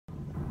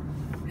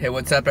Hey,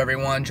 what's up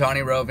everyone?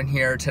 Jonny Roven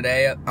here.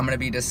 Today I'm going to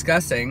be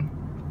discussing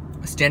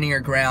standing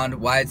your ground,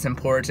 why it's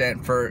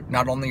important for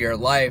not only your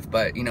life,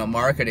 but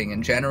marketing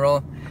in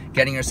general,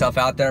 getting yourself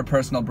out there,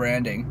 personal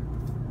branding.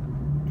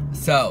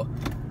 So,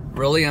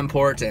 really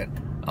important.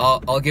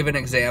 I'll give an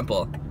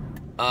example.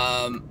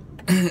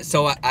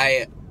 So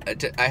I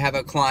have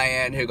a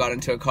client who got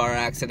into a car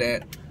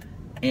accident,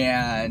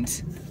 and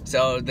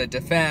so the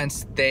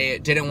defense, they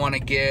didn't want to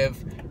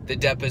give the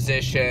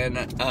deposition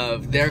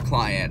of their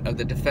client, of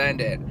the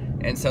defendant,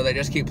 and so they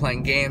just keep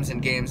playing games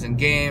and games and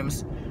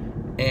games,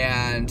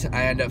 and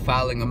I end up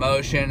filing a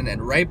motion, and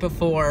then right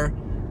before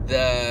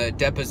the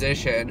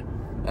deposition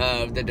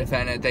of the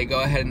defendant, they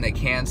go ahead and they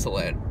cancel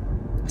it.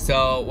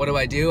 So what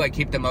do? I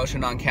keep the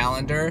motion on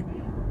calendar,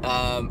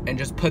 and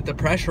just put the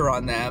pressure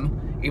on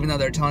them, even though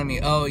they're telling me,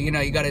 oh, you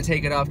got to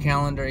take it off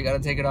calendar, you got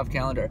to take it off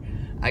calendar.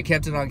 I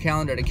kept it on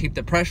calendar to keep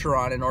the pressure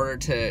on in order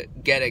to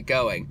get it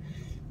going.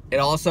 It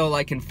also,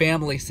 like in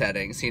family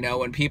settings,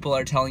 when people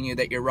are telling you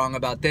that you're wrong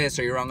about this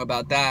or you're wrong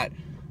about that,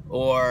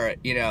 or,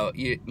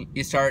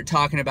 you start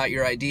talking about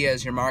your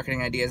ideas, your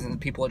marketing ideas,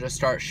 and people just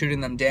start shooting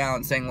them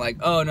down, saying like,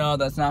 oh no,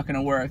 that's not going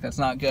to work, that's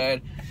not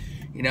good,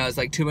 it's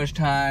like too much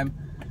time.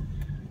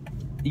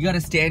 You got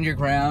to stand your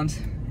ground.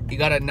 You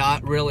got to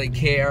not really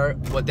care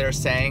what they're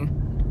saying.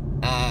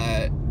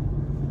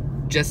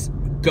 Just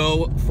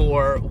go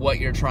for what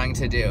you're trying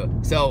to do.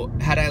 So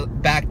had I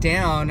backed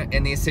down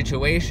in these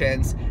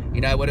situations,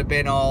 I would have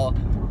been all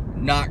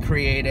not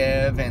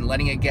creative and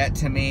letting it get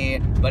to me,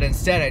 but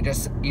instead I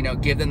just,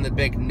 give them the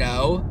big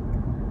no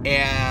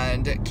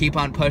and keep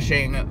on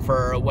pushing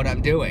for what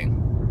I'm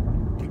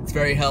doing. It's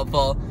very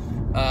helpful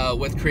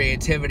with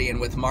creativity and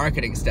with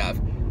marketing stuff.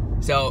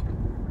 So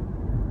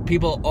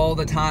people all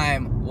the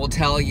time will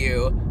tell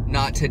you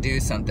not to do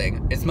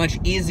something. It's much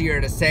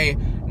easier to say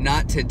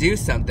not to do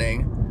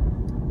something,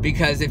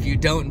 because if you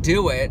don't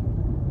do it,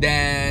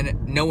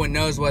 then no one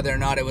knows whether or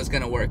not it was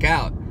going to work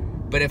out.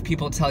 But if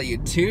people tell you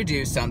to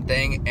do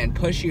something and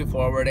push you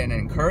forward and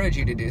encourage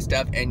you to do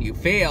stuff, and you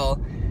fail,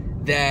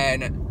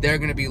 then they're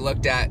going to be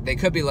looked at, they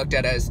could be looked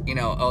at as,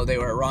 oh, they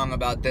were wrong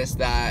about this,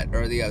 that,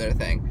 or the other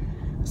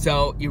thing.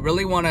 So you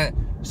really want to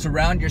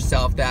surround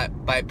yourself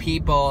by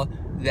people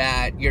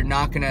that you're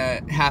not going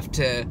to have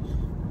to,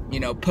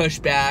 push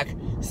back,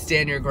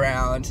 stand your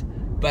ground.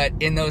 But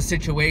in those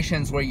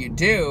situations where you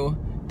do,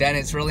 then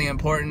it's really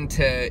important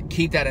to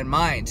keep that in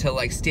mind, to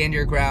like stand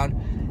your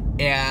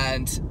ground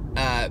and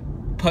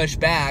push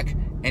back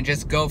and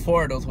just go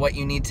forward with what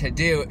you need to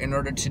do in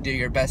order to do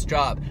your best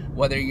job.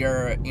 Whether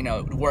you're,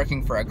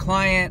 working for a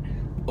client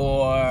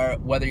or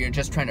whether you're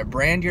just trying to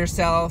brand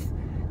yourself,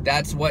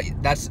 that's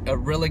a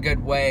really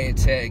good way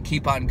to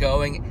keep on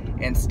going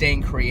and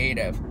staying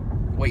creative.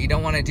 What you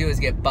don't want to do is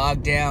get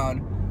bogged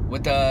down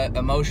with the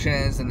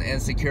emotions and the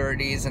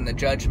insecurities and the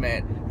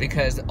judgment,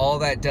 because all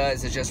that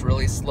does is just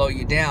really slow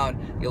you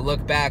down. You'll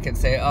look back and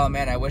say, oh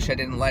man, I wish I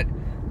didn't let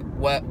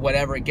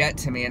whatever get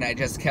to me and I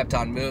just kept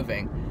on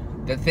moving.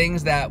 The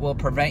things that will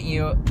prevent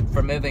you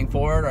from moving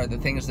forward are the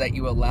things that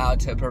you allow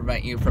to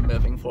prevent you from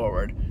moving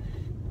forward.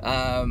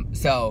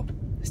 So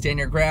stand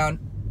your ground.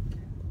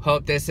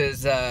 Hope this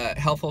is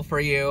helpful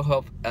for you.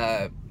 Hope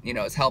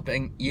it's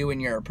helping you in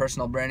your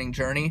personal branding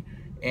journey,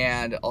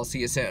 and I'll see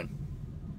you soon.